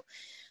people?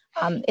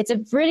 It's a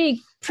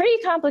pretty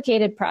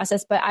complicated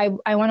process, but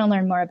I want to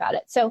learn more about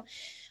it. So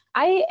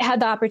I had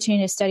the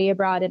opportunity to study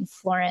abroad in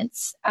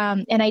Florence,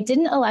 and I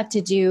didn't elect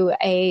to do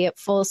a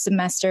full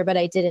semester, but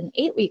I did an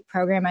 8-week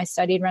program. I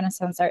studied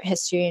Renaissance art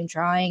history and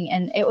drawing,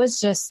 and it was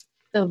just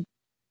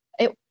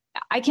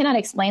I cannot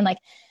explain, like,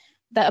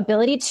 the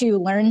ability to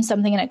learn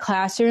something in a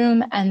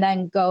classroom and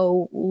then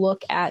go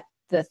look at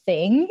the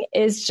thing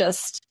is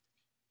just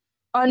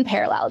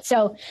unparalleled.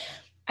 So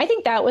I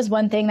think that was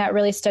one thing that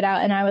really stood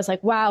out. And I was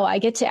like, wow, I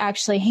get to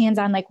actually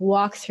hands-on, like,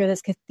 walk through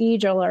this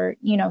cathedral or,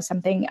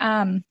 something.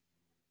 And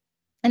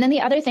then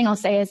the other thing I'll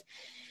say is,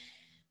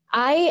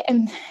 I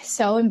am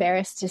so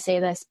embarrassed to say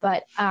this,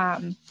 but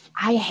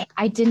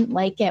I didn't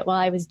like it while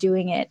I was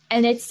doing it.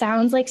 And it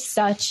sounds like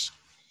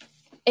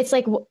it's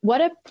like,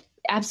 what a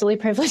absolutely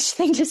privileged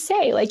ththing to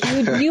say. Like,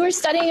 you were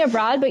studying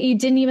abroad, but you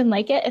didn't even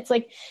like it. It's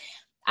like,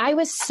 I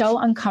was so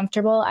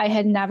uncomfortable. I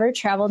had never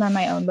traveled on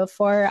my own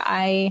before.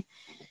 I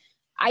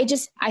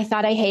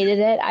thought I hated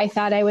it. I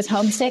thought I was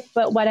homesick.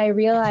 But what I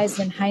realized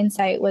in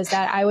hindsight was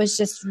that I was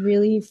just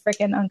really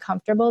freaking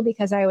uncomfortable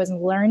because I was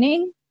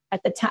learning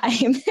at the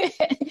time.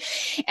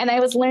 And I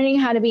was learning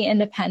how to be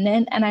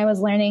independent, and I was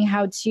learning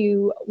how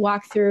to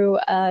walk through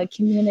a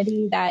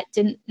community that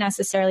didn't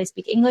necessarily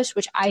speak English,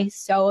 which I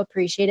so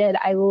appreciated.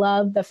 I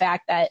love the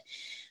fact that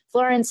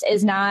Florence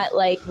is not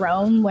like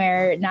Rome,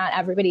 where not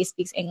everybody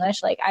speaks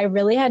English. Like, I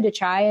really had to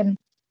try, and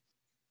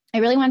I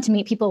really wanted to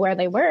meet people where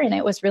they were, and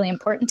it was really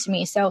important to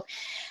me. So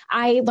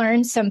I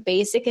learned some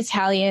basic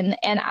Italian,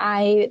 and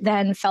I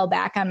then fell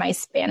back on my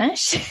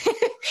Spanish.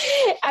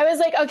 I was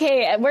like,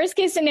 okay, worst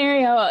case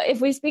scenario,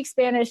 if we speak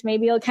Spanish,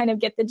 maybe you'll kind of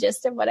get the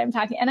gist of what I'm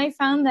talking. And I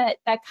found that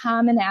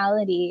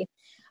commonality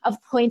of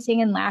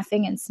pointing and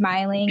laughing and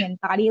smiling and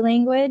body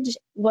language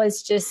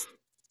was just,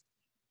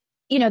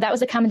 that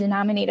was a common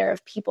denominator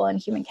of people and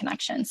human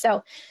connection.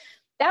 So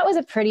that was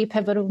a pretty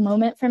pivotal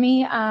moment for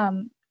me.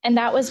 And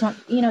that was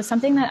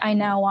something that I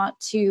now want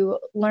to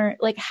learn.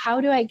 Like, how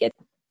do I get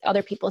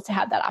other people to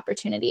have that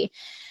opportunity?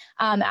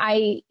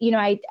 I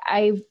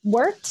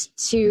worked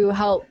to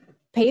help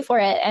pay for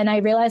it. And I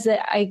realized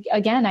that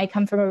I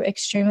come from an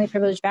extremely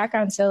privileged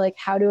background. So, like,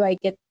 how do I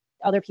get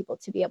other people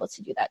to be able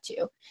to do that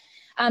too?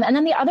 And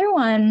then the other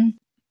one,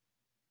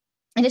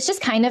 and it's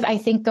just kind of, I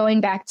think, going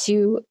back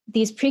to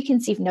these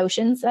preconceived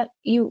notions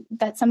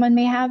that someone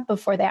may have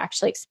before they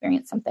actually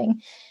experience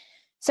something.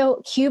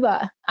 So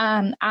Cuba,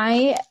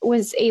 I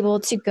was able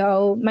to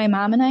go, my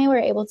mom and I were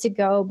able to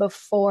go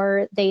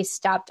before they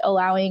stopped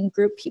allowing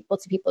group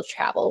people-to-people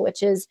travel,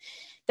 which is,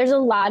 there's a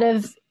lot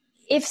of,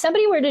 if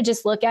somebody were to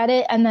just look at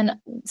it and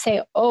then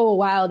say, oh,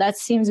 wow, that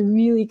seems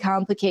really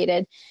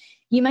complicated,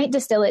 you might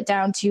distill it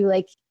down to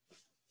like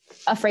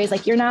a phrase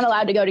like, you're not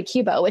allowed to go to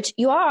Cuba, which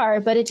you are,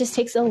 but it just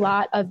takes a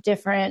lot of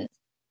different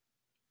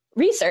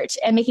research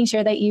and making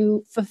sure that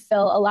you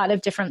fulfill a lot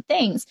of different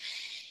things.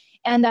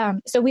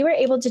 And so we were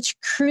able to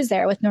cruise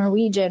there with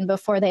Norwegian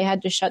before they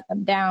had to shut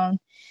them down.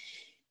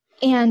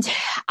 And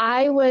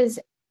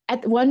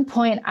at one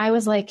point, I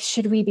was like,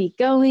 should we be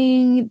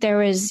going? There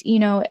was,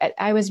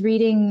 I was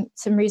reading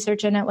some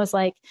research, and it was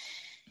like,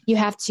 you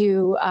have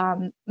to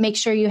make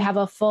sure you have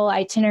a full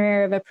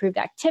itinerary of approved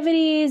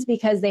activities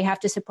because they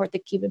have to support the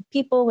Cuban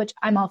people, which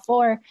I'm all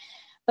for.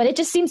 But it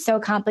just seems so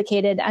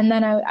complicated. And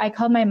then I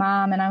called my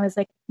mom, and I was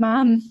like,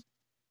 Mom,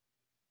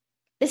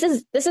 this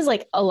is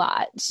like a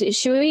lot.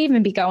 Should we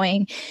even be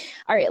going?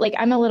 All right. Like,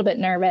 I'm a little bit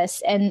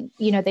nervous. And,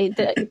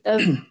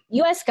 the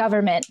U.S.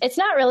 government, it's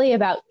not really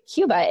about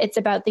Cuba. It's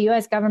about the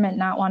U.S. government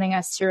not wanting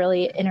us to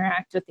really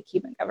interact with the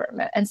Cuban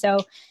government. And so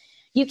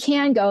you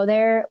can go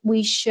there.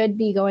 We should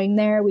be going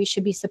there. We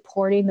should be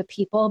supporting the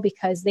people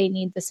because they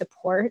need the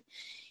support.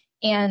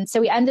 And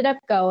so we ended up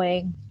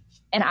going,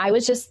 and I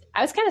was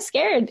kind of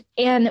scared.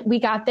 And we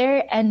got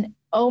there, and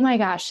oh my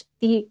gosh,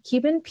 the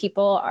Cuban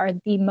people are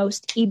the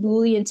most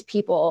ebullient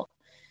people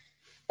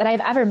that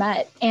I've ever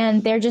met.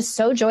 And they're just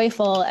so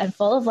joyful and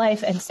full of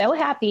life and so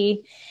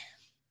happy.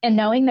 and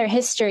knowing their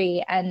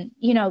history and,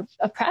 you know,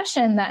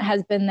 oppression that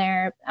has been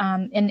there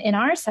in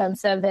our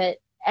sense of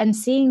it, and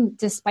seeing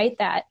despite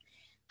that,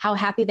 how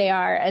happy they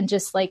are and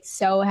just like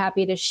so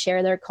happy to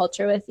share their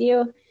culture with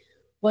you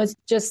was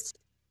just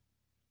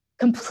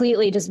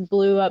completely just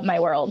blew up my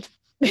world.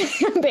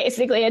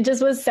 Basically, it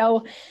just was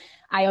so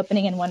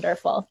eye-opening and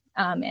wonderful.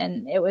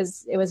 And it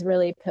was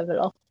really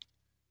pivotal.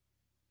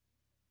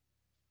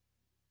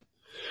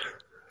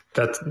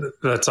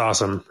 That's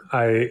awesome.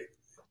 I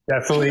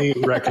definitely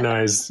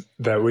recognize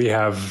that we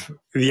have,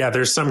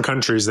 there's some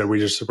countries that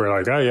we're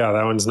like, oh yeah,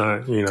 that one's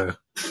not, you know,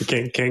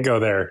 you can't go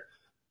there.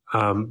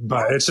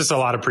 But it's just a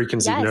lot of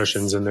preconceived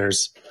notions, and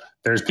there's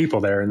people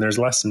there and there's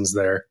lessons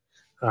there,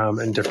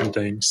 and different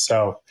things.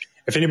 So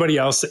if anybody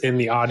else in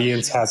the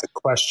audience has a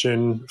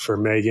question for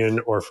Megan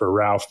or for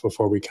Ralph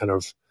before we kind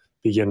of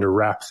begin to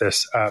wrap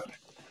this up,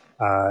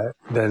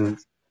 then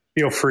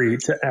feel free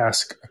to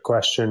ask a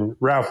question.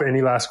 Ralph,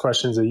 any last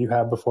questions that you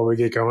have before we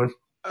get going?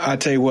 I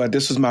tell you what,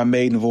 this was my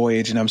maiden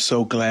voyage, and I'm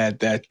so glad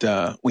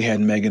that we had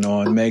Megan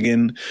on.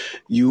 Megan,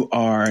 you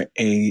are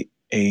a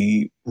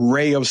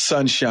ray of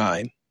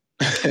sunshine.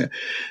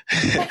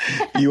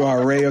 You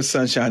are a ray of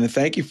sunshine, and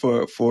thank you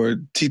for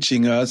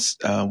teaching us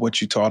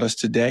what you taught us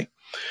today.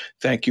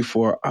 Thank you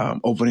for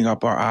opening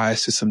up our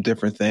eyes to some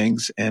different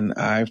things. And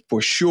I,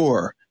 for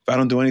sure, if I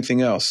don't do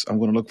anything else, I'm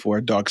going to look for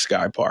a dark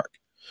sky park.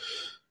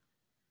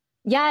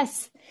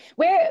 Yes.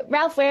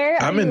 Ralph,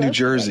 where? I'm in New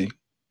Jersey.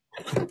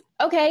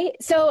 Okay.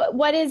 So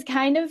what is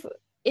kind of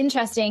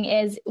interesting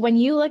is when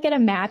you look at a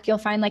map, you'll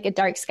find like a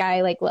dark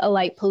sky, like a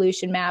light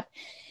pollution map.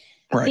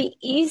 Right.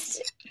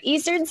 The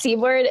eastern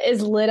seaboard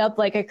is lit up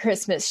like a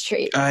Christmas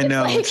tree. I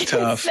know, it's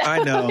tough. So,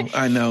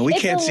 I know. We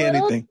can't see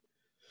anything.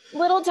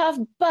 Little tough,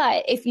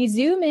 but if you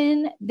zoom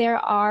in, there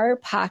are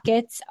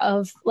pockets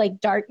of like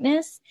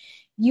darkness.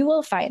 You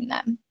will find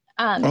them.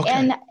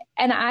 Okay.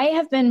 And I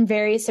have been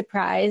very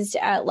surprised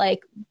at,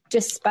 like,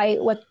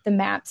 despite what the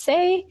maps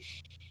say,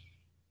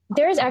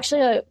 there's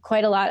actually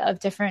quite a lot of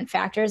different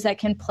factors that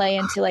can play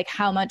into like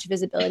how much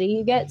visibility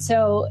you get.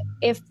 So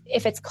if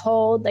it's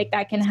cold, like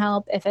that can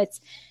help.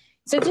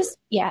 So just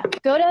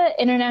go to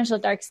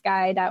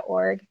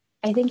internationaldarksky.org,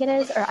 I think it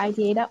is, or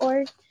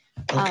IDA.org.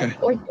 Okay.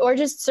 Or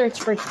just search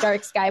for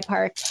Dark Sky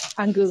Park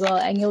on Google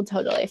and you'll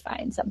totally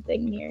find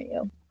something near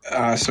you.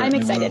 I'm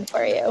excited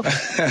for you.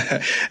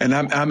 And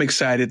I'm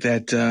excited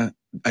that,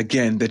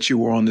 again, that you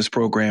were on this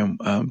program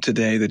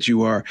today, that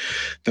you are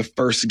the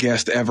first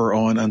guest ever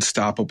on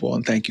Unstoppable.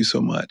 And thank you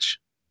so much.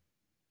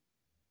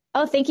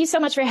 Oh, thank you so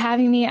much for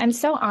having me. I'm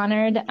so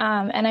honored.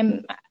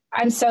 And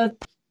I'm so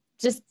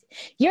just,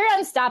 you're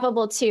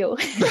unstoppable too.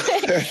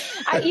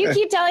 You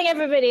keep telling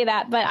everybody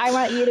that, but I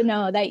want you to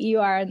know that you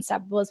are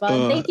unstoppable as well.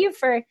 And thank you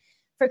for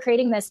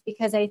creating this,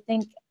 because I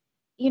think,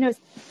 you know,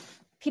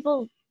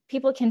 people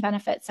can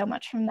benefit so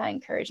much from that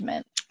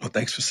encouragement. Well,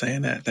 thanks for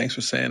saying that.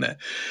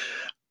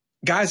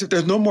 Guys, if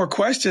there's no more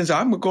questions,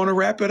 I'm going to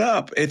wrap it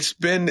up.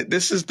 Been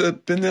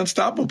the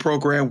Unstoppable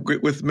program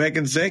with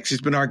Megan Zink.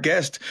 She's been our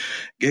guest.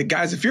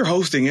 Guys, if you're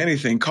hosting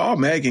anything, call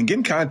Megan, get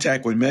in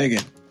contact with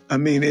Megan. I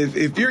mean,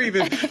 if you're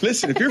even,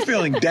 listen, if you're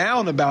feeling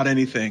down about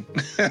anything,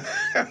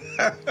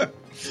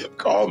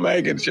 call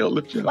Megan. She'll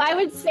lift you up. Well, I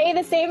would say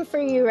the same for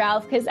you,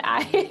 Ralph, because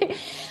I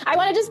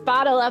want to just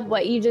bottle up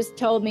what you just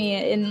told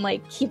me and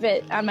like keep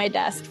it on my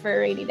desk for a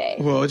rainy day.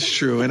 Well, it's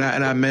true. And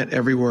I meant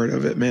every word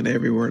of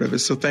it.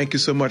 So thank you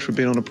so much for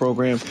being on the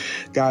program.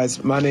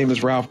 Guys, my name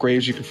is Ralph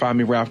Graves. You can find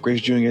me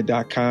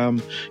ralphgravesjr.com.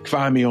 You can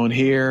find me on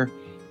here.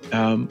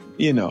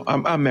 You know,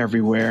 I'm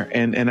everywhere.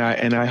 And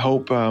I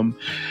hope,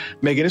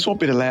 Megan, this won't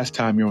be the last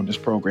time you're on this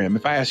program.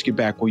 If I ask you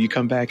back, will you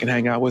come back and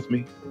hang out with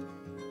me?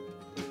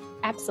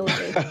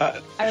 Absolutely. I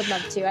would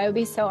love to. I would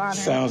be so honored.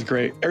 Sounds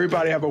great.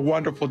 Everybody have a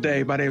wonderful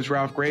day. My name is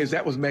Ralph Graves.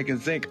 That was Megan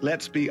Zink.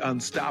 Let's be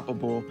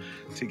unstoppable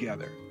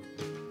together.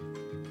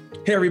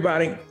 Hey,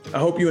 everybody. I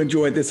hope you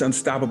enjoyed this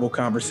unstoppable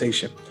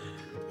conversation.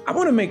 I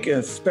want to make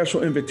a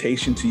special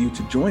invitation to you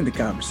to join the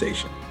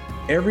conversation.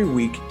 Every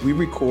week, we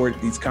record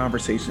these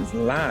conversations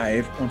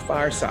live on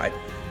Fireside.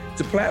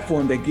 It's a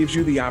platform that gives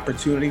you the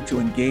opportunity to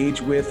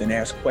engage with and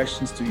ask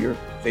questions to your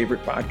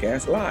favorite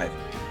podcast live.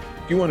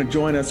 If you want to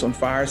join us on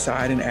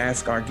Fireside and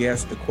ask our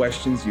guests the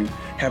questions you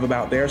have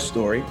about their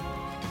story,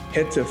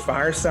 head to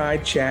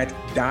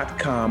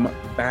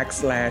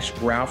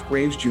firesidechat.com/Ralph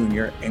Graves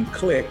Jr. and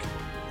click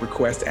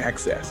Request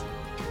Access.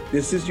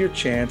 This is your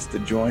chance to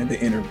join the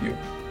interview.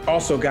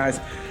 Also, guys,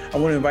 I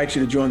want to invite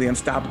you to join the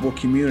Unstoppable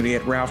community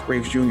at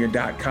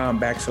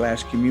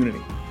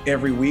ralphgravesjr.com/community.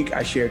 Every week,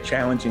 I share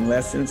challenging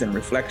lessons and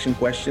reflection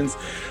questions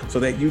so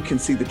that you can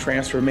see the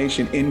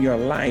transformation in your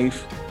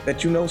life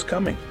that you know is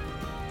coming.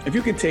 If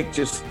you can take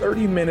just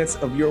 30 minutes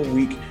of your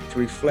week to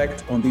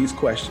reflect on these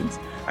questions,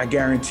 I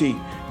guarantee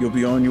you'll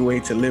be on your way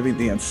to living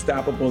the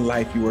unstoppable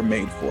life you were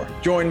made for.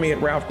 Join me at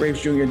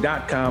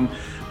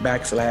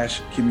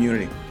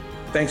ralphgravesjr.com/community.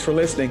 Thanks for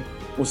listening.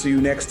 We'll see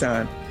you next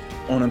time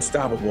on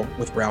Unstoppable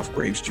with Ralph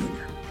Graves Jr.